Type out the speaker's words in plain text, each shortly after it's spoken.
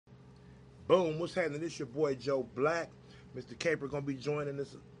Boom, what's happening? This your boy Joe Black. Mr. Caper gonna be joining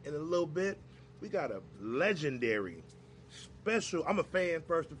us in a little bit. We got a legendary, special. I'm a fan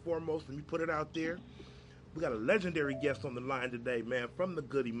first and foremost. Let me put it out there. We got a legendary guest on the line today, man, from the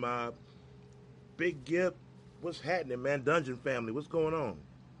Goody Mob. Big Gip. What's happening, man? Dungeon family. What's going on?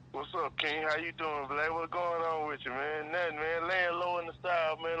 What's up, King? How you doing, Black? What's going on with you, man? Nothing, man. Laying low in the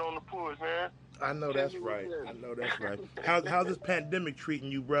style, man, on the porch, man. I know Tell that's me what's right. I happening. know that's right. How's this pandemic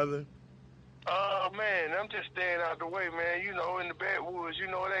treating you, brother? Man, I'm just staying out the way, man. You know, in the backwoods, it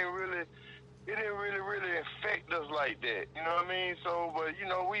didn't really affect us like that. You know what I mean? So, but you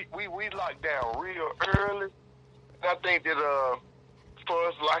know, we locked down real early. I think that for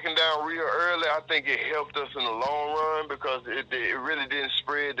us locking down real early, I think it helped us in the long run because it really didn't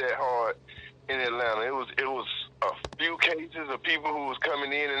spread that hard in Atlanta. It was a few cases of people who was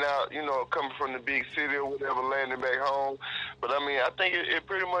coming in and out, you know, coming from the big city or whatever, landing back home. But I mean, I think it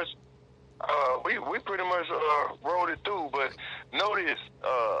pretty much we pretty much rolled it through. But notice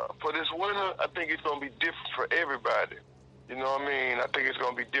for this winter, I think it's gonna be different for everybody. You know what I mean? I think it's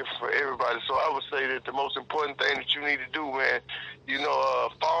gonna be different for everybody. So I would say that the most important thing that you need to do, man, you know,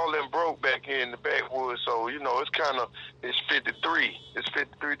 falling broke back here in the backwoods. So you know, it's 53. It's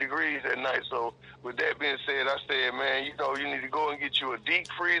 53 degrees at night. So with that being said, I said, man, you know, you need to go and get you a deep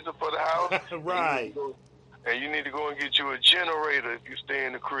freezer for the house. Right. And you need to go and get you a generator if you stay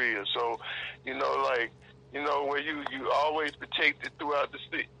in the crib. So, you know, like, you know, where you always protected throughout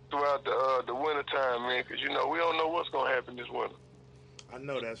the winter time, man, because you know we don't know what's gonna happen this winter. I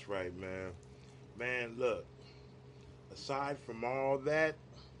know that's right, man. Man, look. Aside from all that,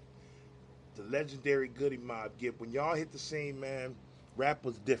 the legendary Goody Mob Gip. When y'all hit the scene, man, rap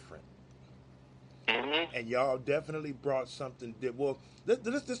was different, Hmm. and y'all definitely brought something. Well,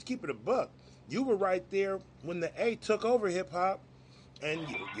 let's just keep it a buck. You were right there when the A took over hip hop, and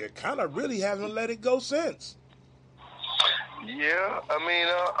you kind of really haven't let it go since. Yeah, I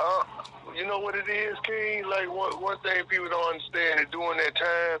mean, you know what it is, King. Like one thing people don't understand is during that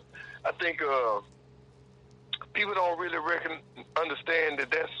time, I think people don't really understand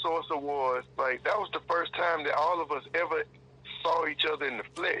that Source Awards, like that was the first time that all of us ever saw each other in the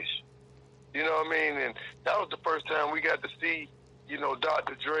flesh. You know what I mean? And that was the first time we got to see, you know,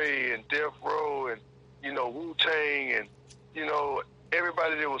 Dr. Dre and Death Row and, you know, Wu Tang and, you know,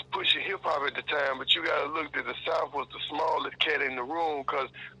 everybody that was pushing hip hop at the time. But you got to look that the South was the smallest cat in the room because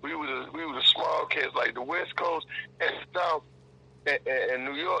we were the small cats like the West Coast and South and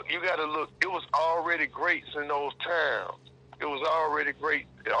New York. You got to look. It was already greats in those towns. It was already great,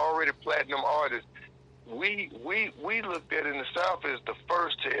 already platinum artists. We looked at in the South as the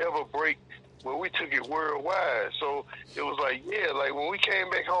first to ever break when we took it worldwide. So it was like, yeah, like when we came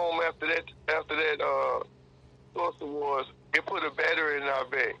back home after that Source Awards, it put a battery in our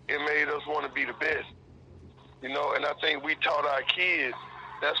back. It made us want to be the best, you know. And I think we taught our kids.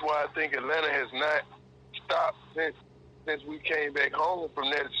 That's why I think Atlanta has not stopped since we came back home from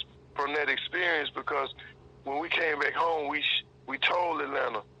that experience. Because when we came back home, we told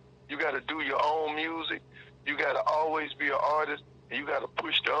Atlanta, you got to do your own music. You got to always be an artist, and you got to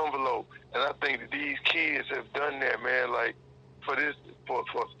push the envelope. And I think that these kids have done that, man. Like for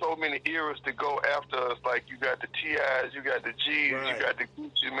so many eras to go after us. Like you got the T.I.s, you got the G's, Right. you got the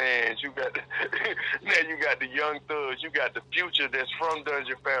Gucci Mans, you got the now you got the Young Thugs, you got the Future that's from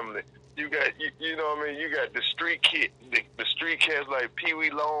Dungeon Family. You know what I mean? You got the the street cats like Pee Wee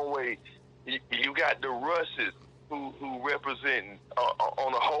Longway. You got the Russes who represent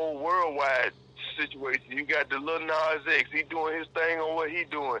on a whole worldwide situation. You got the Lil Nas X, he doing his thing on what he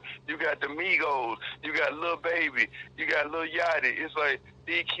doing. You got the Migos, you got Lil Baby, you got Lil Yachty. It's like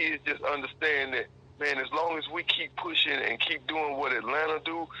these kids just understand that, man, as long as we keep pushing and keep doing what Atlanta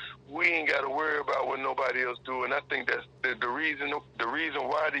do, we ain't got to worry about what nobody else do. And I think that's the reason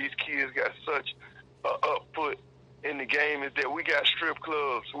why these kids got such a up foot in the game is that we got strip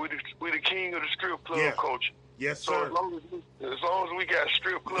clubs. We the king of the strip club Yeah. culture. Yes, So sir. as long as we got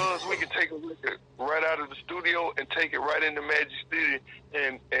strip clubs, we can take a record right out of the studio and take it right into Magic City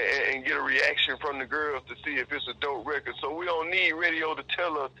and get a reaction from the girls to see if it's a dope record. So we don't need radio to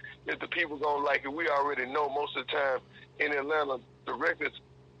tell us if the people gonna like it. We already know most of the time in Atlanta the records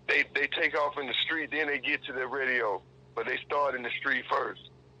they take off in the street, then they get to the radio, but they start in the street first.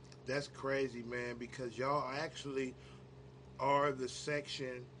 That's crazy, man, because y'all actually are the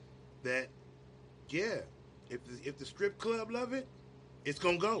section that, yeah, if the strip club love it, it's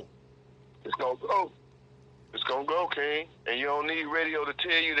gonna go. It's gonna go. It's gonna go, King, and you don't need radio to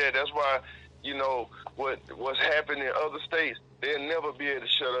tell you that. That's why, you know, what's happening in other states. they'll never be able to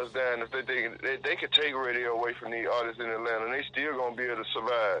shut us down. If they could take radio away from these artists in Atlanta, and they still gonna be able to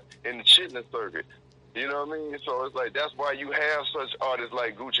survive in the chitlin circuit. You know what I mean? So it's like that's why you have such artists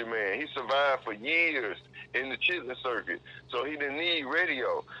like Gucci Mane. He survived for years in the chitlin circuit, so he didn't need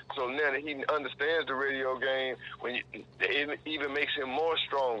radio. So now that he understands the radio game, it even makes him more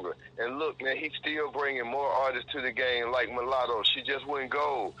stronger. And look, man, he's still bringing more artists to the game, like Mulatto. She just went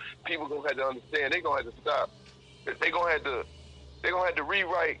gold. People gonna have to understand. They gonna have to stop. They gonna have to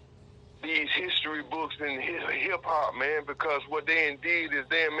rewrite these history books in hip hop, man, because what they did is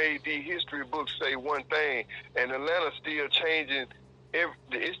they made these history books say one thing, and Atlanta's still changing.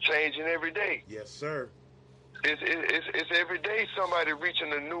 It's changing every day. Yes, sir. It's every day somebody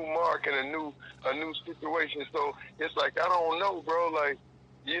reaching a new mark and a new situation. So it's like I don't know, bro. Like,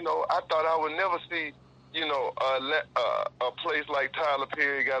 you know, I thought I would never see, you know, a place like Tyler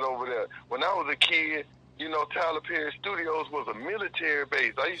Perry got over there. When I was a kid, you know, Tyler Perry Studios was a military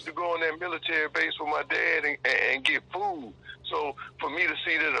base. I used to go on that military base with my dad and get food. So for me to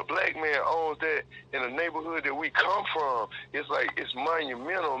see that a black man owns that in a neighborhood that we come from, it's like, it's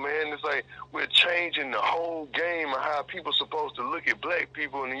monumental, man. It's like we're changing the whole game of how people supposed to look at black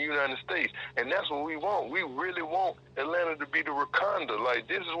people in the United States. And that's what we want. We really want Atlanta to be the Wakanda. Like,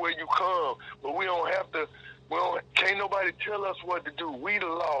 this is where you come, but we don't have to, can't nobody tell us what to do. We the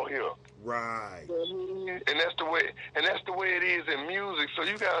law here. Right. And that's the way it is in music. So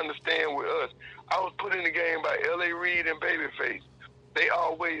you gotta understand with us. I was put in the game by L.A. Reid and Babyface. They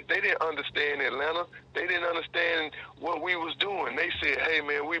didn't understand Atlanta. They didn't understand what we was doing. They said, hey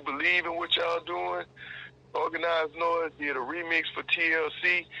man, we believe in what y'all doing. Organized Noise did a remix for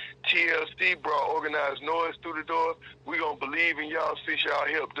TLC. TLC brought Organized Noise through the door. We gonna believe in y'all since y'all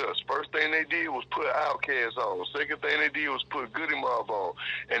helped us. First thing they did was put Outkast on. Second thing they did was put Goody Mob on.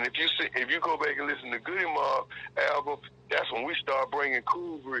 And if you go back and listen to Goody Mob album, that's when we start bringing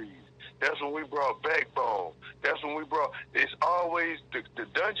Cool Breeze. That's when we brought Backbone. That's when we brought. It's always the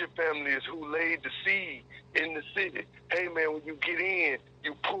Dungeon family is who laid the seed in the city. Hey man, when you get in,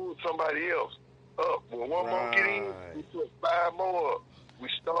 you pull somebody else up. When one more get in, we put 5 more up. We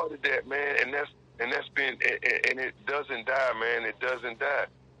started that, man, and that's been, and it doesn't die, man. It doesn't die.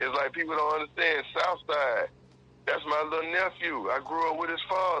 It's like people don't understand Southside. That's my little nephew. I grew up with his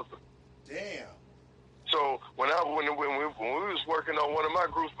father. Damn. So when we was working on one of my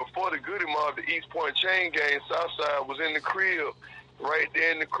groups before the Goody Mob, the East Point Chain Gang, Southside was in the crib, right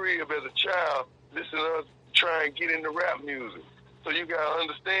there in the crib as a child, listening to us try and get into rap music. So you gotta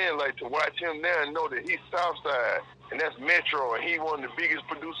understand, like, to watch him now and know that he's Southside, and that's Metro, and he one of the biggest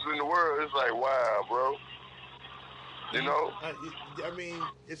producers in the world. It's like, wow, bro. You know? I mean,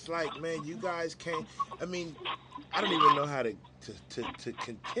 it's like, man, you guys can't. I mean, I don't even know how to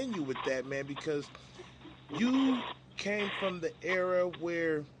continue with that, man, because you came from the era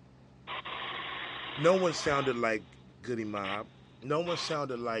where no one sounded like Goody Mob, no one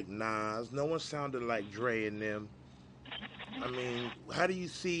sounded like Nas, no one sounded like Dre and them. I mean, how do you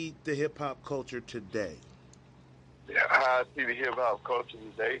see the hip-hop culture today? How I see the hip-hop culture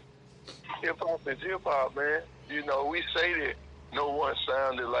today? Hip-hop is hip-hop, man. You know, we say that no one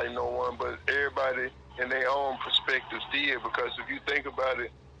sounded like no one, but everybody in their own perspectives did, because if you think about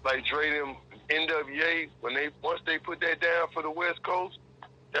it, like Dre them, NWA, once they put that down for the West Coast,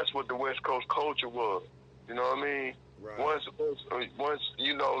 that's what the West Coast culture was. You know what I mean? Right. Once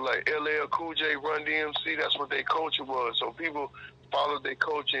you know, like LL Cool J, Run DMC, that's what their culture was. So people followed their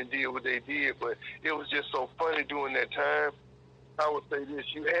culture and did what they did. But it was just so funny during that time. I would say this: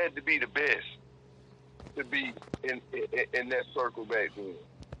 you had to be the best to be in that circle back then.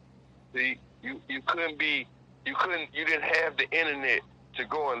 See, you didn't have the internet to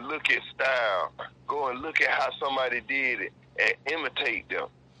go and look at style, go and look at how somebody did it and imitate them.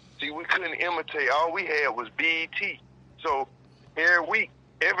 See, we couldn't imitate. All we had was BET. So every week,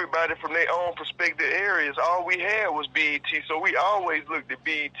 everybody from their own perspective areas, all we had was BET. So we always looked at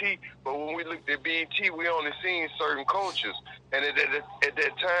BET, but when we looked at BET, we only seen certain cultures. And at that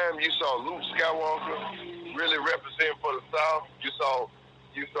time, you saw Luke Skywalker really represent for the South. You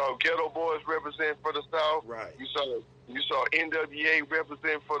saw Ghetto Boys represent for the South. Right. You saw NWA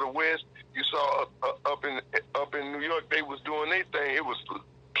represent for the West. You saw up in New York, they was doing their thing. It was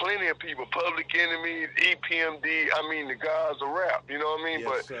plenty of people, Public Enemy, EPMD. I mean, the gods of rap. You know what I mean? Yes,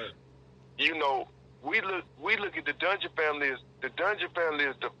 but sir. you know, we look at the Dungeon family. The Dungeon family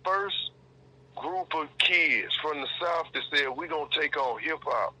is the first group of kids from the South that said we gonna take on hip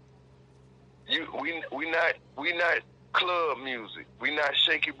hop. We not club music. We not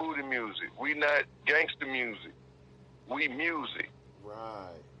shaky booty music. We not gangster music. We music.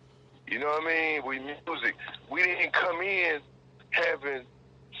 Right. You know what I mean? We music. We didn't come in having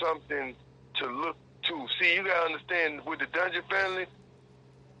something to look to. See, you gotta understand, with the Dungeon family,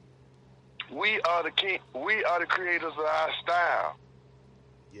 we are the king. We are the creators of our style.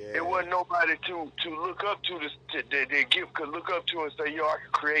 Yeah. It wasn't nobody to look up to that Gift could look up to and say, yo, I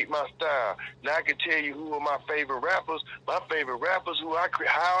can create my style. Now I can tell you who are my favorite rappers. My favorite rappers,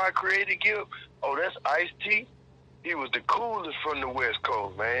 how I created Gift. Oh, that's Ice-T. He was the coolest from the West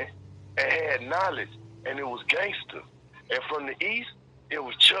Coast, man, and had knowledge, and it was gangster. And from the East, it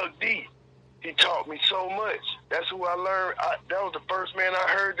was Chuck D. He taught me so much. That's who I learned. That was the first man I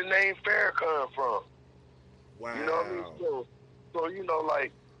heard the name Farrakhan from. Wow. You know what I mean? So you know,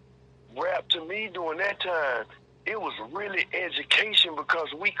 like, rap to me during that time, it was really education because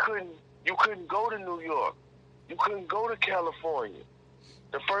you couldn't go to New York. You couldn't go to California.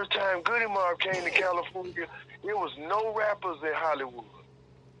 The first time Goody Mob came to California, there was no rappers in Hollywood.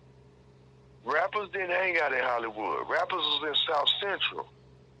 Rappers didn't hang out in Hollywood. Rappers was in South Central.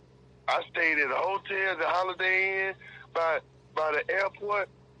 I stayed at a hotel, the Holiday Inn, by the airport,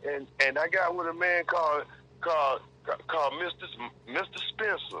 and I got with a man called Mr.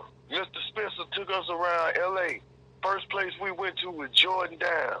 Spencer. Mr. Spencer took us around L.A. First place we went to was Jordan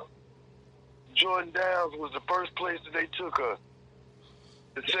Downs. Jordan Downs was the first place that they took us.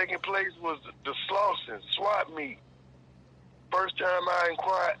 The second place was the Slauson swap meet. First time I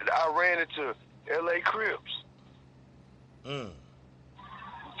ran into L.A. Crips.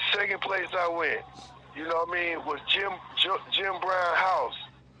 Second place I went, you know what I mean, was Jim Brown House,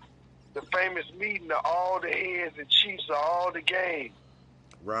 the famous meeting of all the heads and chiefs of all the gangs.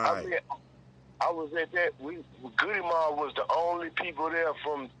 Right. I mean, I was at that. Goody Mob was the only people there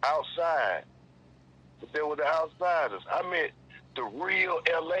from outside. But they were the outsiders. I met the real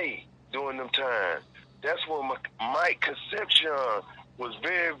L.A. during them times. That's when Mike Concepcion was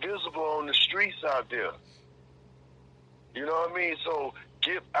very visible on the streets out there. You know what I mean? So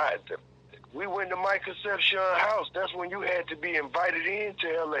we went to Mike Concepcion house. That's when you had to be invited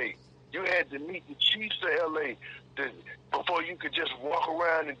into L.A. You had to meet the chiefs of L.A. before you could just walk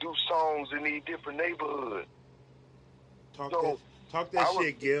around and do songs in these different neighborhoods. Talk that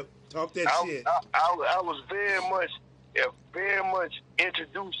shit, Gip. Talk that shit. I was very much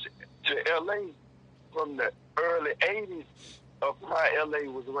introduced to L.A. from the early 80s of how L.A.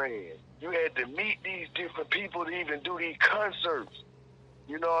 was ran. You had to meet these different people to even do these concerts.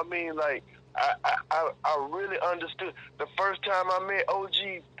 You know what I mean? Like, I really understood. The first time I met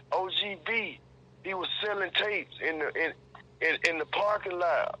OGB, he was selling tapes in the parking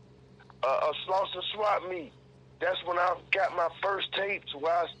lot, a Slauson swap meet. That's when I got my first tapes.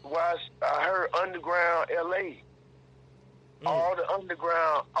 While I heard underground LA, all the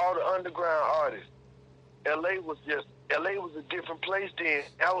underground artists. LA was a different place then.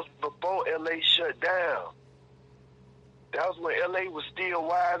 That was before LA shut down. That was when LA was still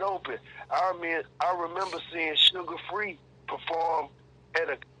wide open. I remember seeing Sugar Free perform at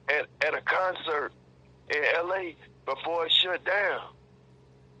a concert in LA before it shut down.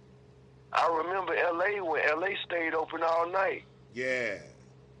 I remember LA when LA stayed open all night. Yeah.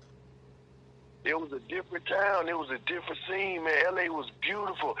 It was a different town. It was a different scene, man. LA was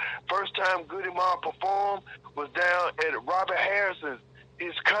beautiful. First time Goody Mob performed was down at Robert Harrison's,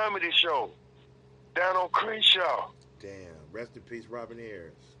 his comedy show, down on Crenshaw. Damn. Rest in peace, Robin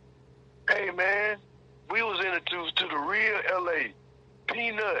Ayers. Hey, man, we was introduced to the real LA.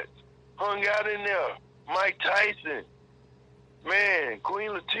 Peanuts hung out in there. Mike Tyson. Man,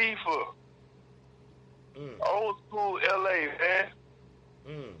 Queen Latifah. Old school LA,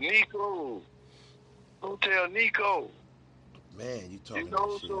 man. Nico. Hotel Nico. Man, you talking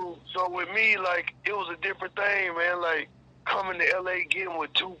so with me, like, it was a different thing, man. Like, coming to LA, getting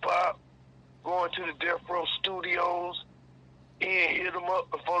with Tupac, going to the Death Row Studios. He ain't hit them up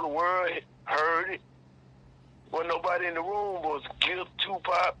before the world heard it. Wasn't nobody in the room was Gift,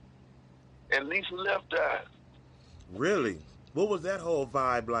 Tupac, and Lisa Left Eye. Really? What was that whole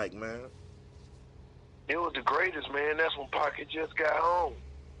vibe like, man? It was the greatest, man. That's when Pocket just got home.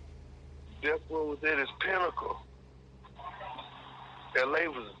 Death Row was at its pinnacle. LA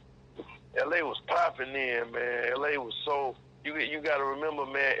was popping in, man. LA was so, you got to remember,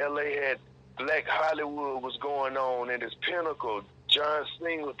 man, LA had Black Hollywood was going on at its pinnacle. John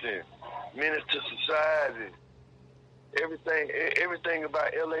Singleton, Menace to Society. Everything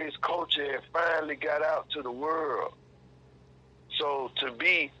about LA's culture had finally got out to the world. So to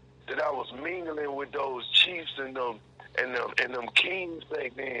be that I was mingling with those chiefs and them kings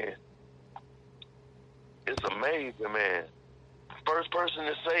back then, it's amazing, man. First person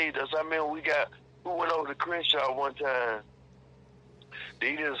that saved us, I mean, we went over to Crenshaw one time.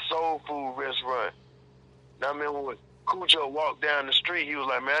 They did a soul food restaurant. Now I remember when Cujo walked down the street. He was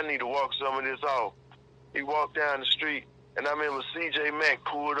like, man, I need to walk some of this off. He walked down the street, and I remember C.J. Mack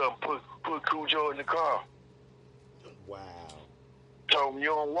pulled up, put Cujo in the car. Wow. Told him, you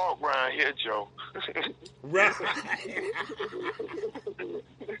don't walk around here, Joe. Right.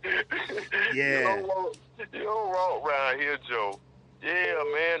 Yeah. You don't walk around here, Joe. Yeah,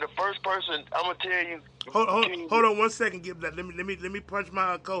 man. The first person I'm gonna tell you. Hold on 1 second. Give that. Let me punch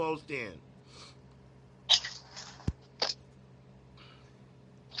my co-host in.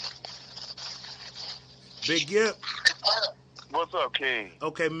 Big Gip. What's up, King?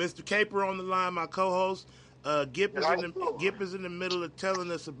 Okay, Mr. Caper on the line, my co-host. Gip is in the middle of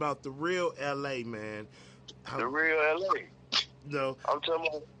telling us about the real LA, man. The real LA. No. I'm telling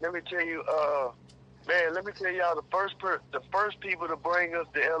you. Let me tell you. Man, let me tell y'all the first people to bring us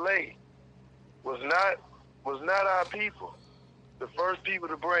to LA was not our people. The first people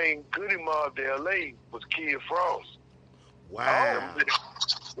to bring Goody Mob to LA was Kid Frost. Wow.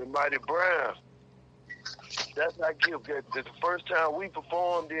 The Mighty Browns. That's how the first time we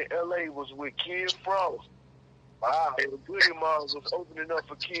performed in LA was with Kid Frost. Wow. And the Goody Mob was opening up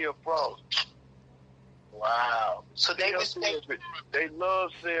for Kid Frost. Wow. So they love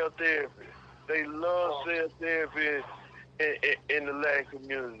cell therapy. They love cell therapy in the Latin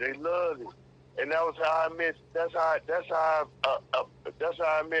community. They love it. And that was how I met. That's how I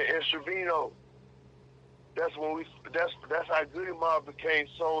met Estravino. That's how Goody Mob became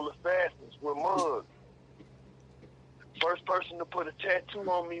Soul Assassins with Mud. First person to put a tattoo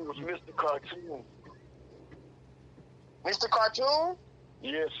on me was Mr. Cartoon. Mr. Cartoon?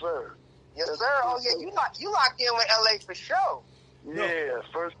 Yes, sir. Yes, sir. Oh yeah, you locked in with LA for sure. Yeah,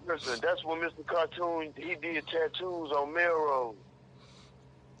 first person. That's when Mr. Cartoon he did tattoos on Melrose.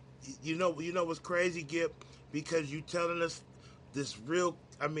 You know what's crazy, Gip? Because you telling us this real.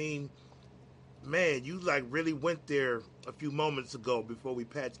 I mean, man, you like really went there a few moments ago before we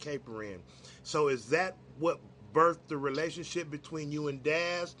patched Caper in. So is that what birthed the relationship between you and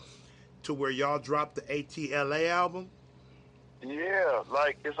Daz to where y'all dropped the ATLA album? Yeah,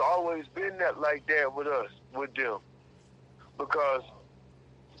 like it's always been like that with us, with them. Because,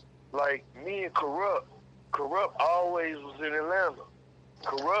 like, me and Corrupt always was in Atlanta.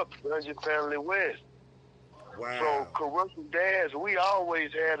 Corrupt, Dungeon Family West. Wow. So, Corrupt and Daz, we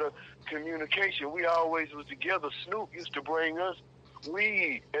always had a communication. We always was together. Snoop used to bring us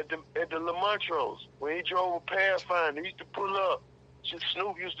weed at the Lamontros. When he drove a Pathfinder, he used to pull up.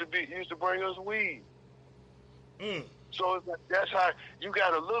 Snoop used to bring us weed. So it's like, that's how you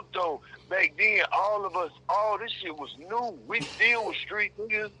gotta look though. Back then, all this shit was new. We still was street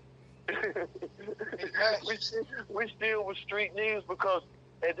niggas. we still was street niggas because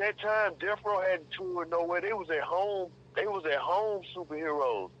at that time, Death Row hadn't toured nowhere. They was at home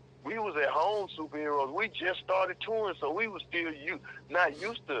superheroes. We was at home superheroes. We just started touring, so we was still not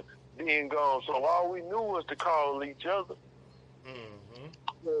used to being gone. So all we knew was to call each other. Mm-hmm.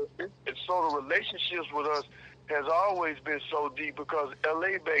 So the relationships with us has always been so deep because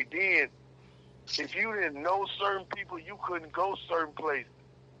LA back then, if you didn't know certain people, you couldn't go certain places.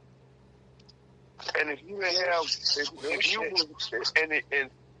 And if you didn't have,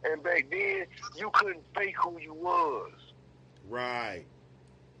 and back then, you couldn't fake who you was. Right.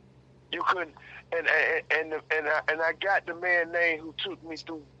 You couldn't, and I got the man name who took me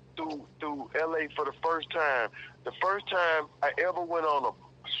through LA for the first time. The first time I ever went on a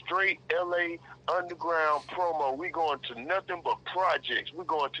straight LA underground promo. We going to nothing but projects. We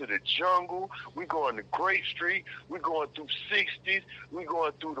going to the jungle. We going to Great Street. We going through 60s. We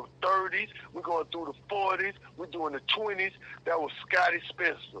going through the 30s. We going through the 40s. We doing the 20s. That was Scotty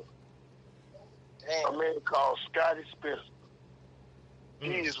Spencer. Damn. A man called Scotty Spencer.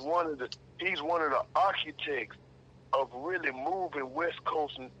 He's one of the architects of really moving West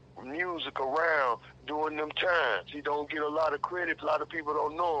Coast music around during them times. He don't get a lot of credit. A lot of people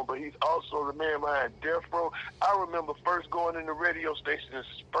don't know him, but he's also the man behind Death Row. I remember first going in the radio station and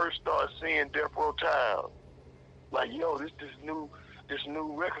first started seeing Death Row tiles. Like, yo, this new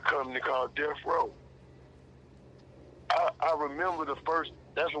record company called Death Row. I remember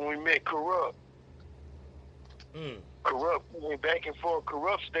that's when we met Corrupt. Corrupt went back and forth.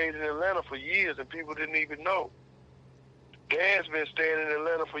 Corrupt stayed in Atlanta for years and people didn't even know. Daz been staying in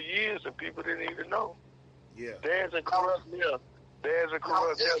Atlanta for years and people didn't even know. Yeah. Daz and Corrupt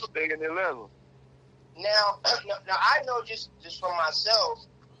stay in Atlanta. Now I know just for myself,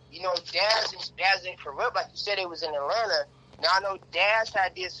 you know, Daz and Corrupt, like you said, it was in Atlanta. Now I know Daz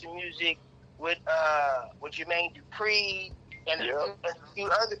had did some music with Jermaine Dupri and a few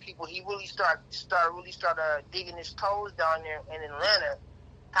other people. He really started digging his toes down there in Atlanta.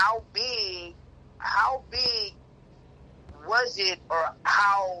 How big was it, or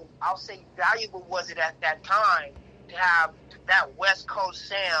how, I'll say, valuable was it at that time to have that West Coast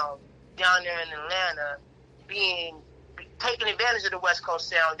sound down there in Atlanta, taking advantage of the West Coast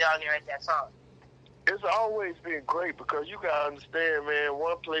sound down there at that time? It's always been great because you gotta understand, man,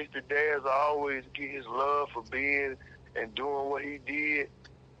 one place that Daz always get his love for being and doing what he did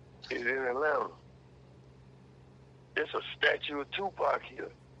is in Atlanta. It's a statue of Tupac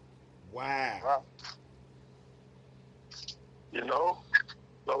here. Wow. You know?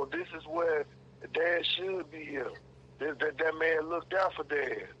 So this is where Daz should be here. That man looked out for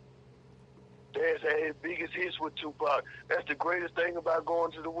Daz. Daz had his biggest hits with Tupac. That's the greatest thing about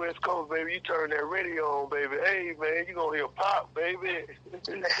going to the West Coast, baby. You turn that radio on, baby. Hey, man, you gonna hear Pop, baby.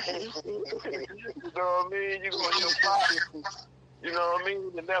 You know what I mean? You gonna hear Pop. You know what I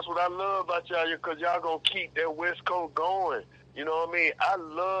mean? And that's what I love about y'all, because y'all gonna keep that West Coast going. You know what I mean? I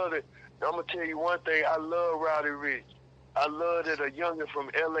love it. I'm gonna tell you one thing. I love Rowdy Rich. I love that a youngin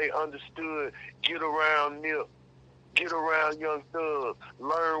from L.A. understood get around Nip. Get around Young Thug.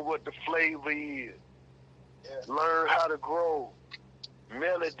 Learn what the flavor is. Yeah. Learn how to grow.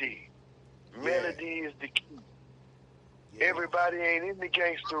 Melody. Melody is the key. Yeah. Everybody ain't in the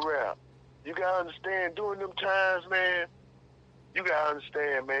gangster rap. You gotta understand, during them times, man, you gotta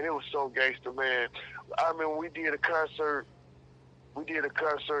understand, man, it was so gangster, man. I mean, we did a concert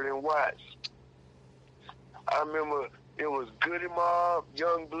in Watts. I remember it was Goody Mob,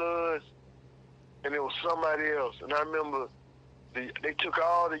 Young Bloods, and it was somebody else. And I remember they took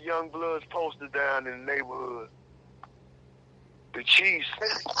all the Young Bloods posters down in the neighborhood. The Chiefs,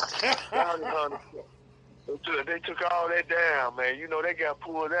 Bounty Hunters, they took all that down, man. You know, they got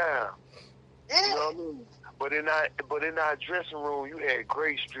pulled down. You know what I mean? But in our dressing room, you had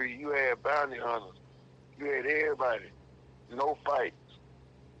Gray Street, you had Bounty Hunters, you had everybody. No fights.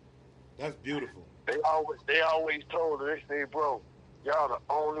 That's beautiful. They always told us, they said, bro, y'all the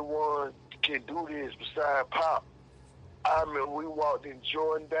only one can do this besides Pop. I remember we walked in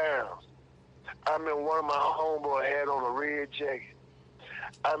Jordan Downs. I remember one of my homeboys had on a red jacket.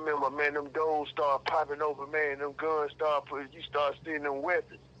 I remember, man, them doors started popping open, man. Them guns you start seeing them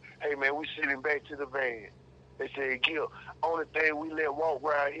weapons. Hey, man, we sitting back to the van. They said, Gil, only thing we let walk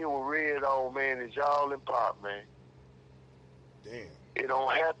right here with red on, man, is y'all and Pop, man. Damn. It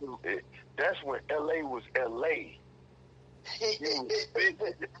don't happen. That's when L.A. was L.A.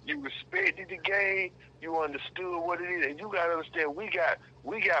 You respected the game. You understood what it is, and you gotta understand. We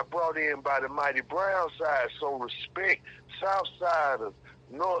got brought in by the Mighty Brown side, so respect South Siders,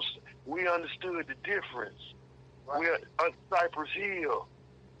 North. We understood the difference. Right. We're Cypress Hill.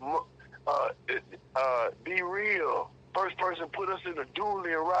 Be Real. First person put us in a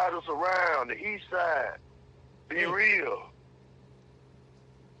dually and ride us around the East Side. Be Real.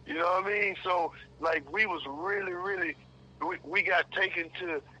 You know what I mean? So, like, we was really, we got taken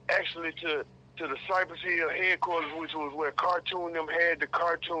to the Cypress Hill headquarters, which was where Cartoon them had the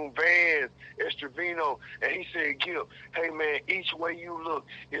cartoon van, Estravino, and he said, Gil, hey, man, each way you look,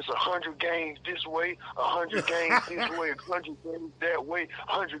 it's 100 games this way, 100 games this way, 100 games that way,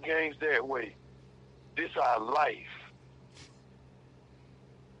 100 games that way. This our life.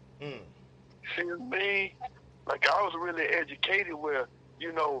 See me? Like, I was really educated where,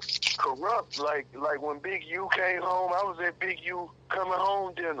 you know, corrupt. Like when Big U came home, I was at Big U coming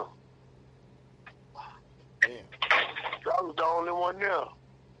home dinner. Damn. I was the only one there.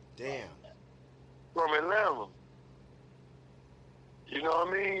 Damn. From Atlanta. You know what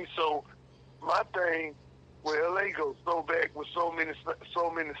I mean? So my thing, where LA goes so back with so many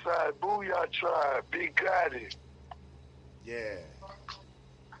sides. Booyah Tribe, Big Gotti. Yeah.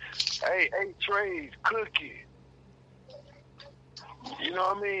 Hey, Trades, Cookie. You know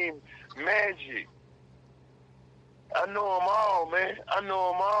what I mean? Magic. I know them all, man. I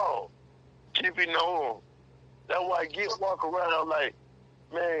know them all. Kippy know them. That's why I walk around like,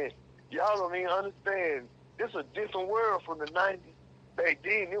 man, y'all don't even understand. It's a different world from the 90s. Back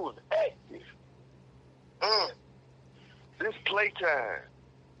then, it was active. This playtime.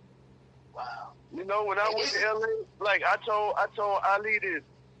 Wow. You know, when I went to LA, like I told Ali this.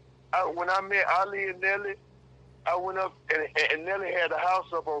 When I met Ali and Nelly, I went up and Nelly had a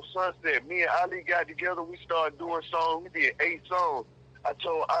house up on Sunset. Me and Ali got together. We started doing songs. We did 8 songs. I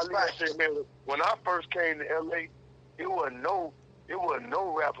told Ali, I said, man, when I first came to LA, it wasn't no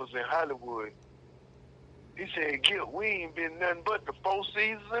rappers in Hollywood. He said, Gil, we ain't been nothing but the Four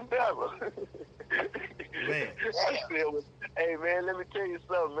Seasons and better. Man. I said, hey man, let me tell you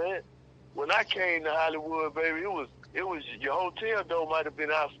something, man. When I came to Hollywood, baby, it was your hotel door might have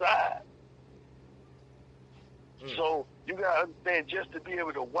been outside. So you gotta understand, just to be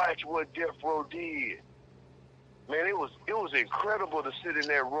able to watch what Death Row did, Man, it was incredible to sit in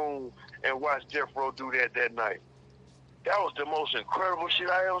that room and watch Death Row do that night. That was the most incredible shit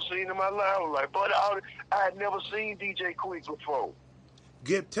I ever seen in my life. I was like, but I had never seen DJ Quick before.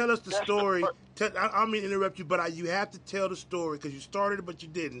 Gib, tell us the That's story. the I don't mean to interrupt you, but you have to tell the story because you started it, but you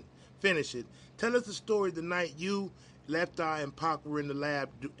didn't finish it. Tell us the story the night you, Left Eye, and Pac were in the lab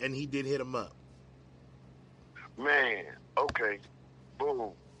and he did hit him up. Man, okay.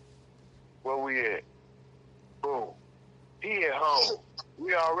 Boom. Where we at? Boom. He at home.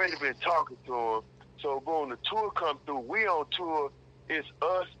 We already been talking to him. So boom, the tour come through. We on tour. It's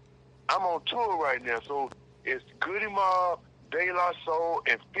us. I'm on tour right now. So it's Goody Mob, De La Soul,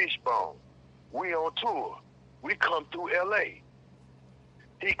 and Fishbone. We on tour. We come through L.A.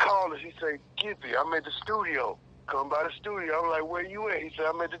 He called us. He said, Gibby, I'm at the studio. Come by the studio. I'm like, where you at? He said,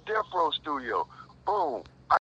 I'm at the Death Row studio. Boom.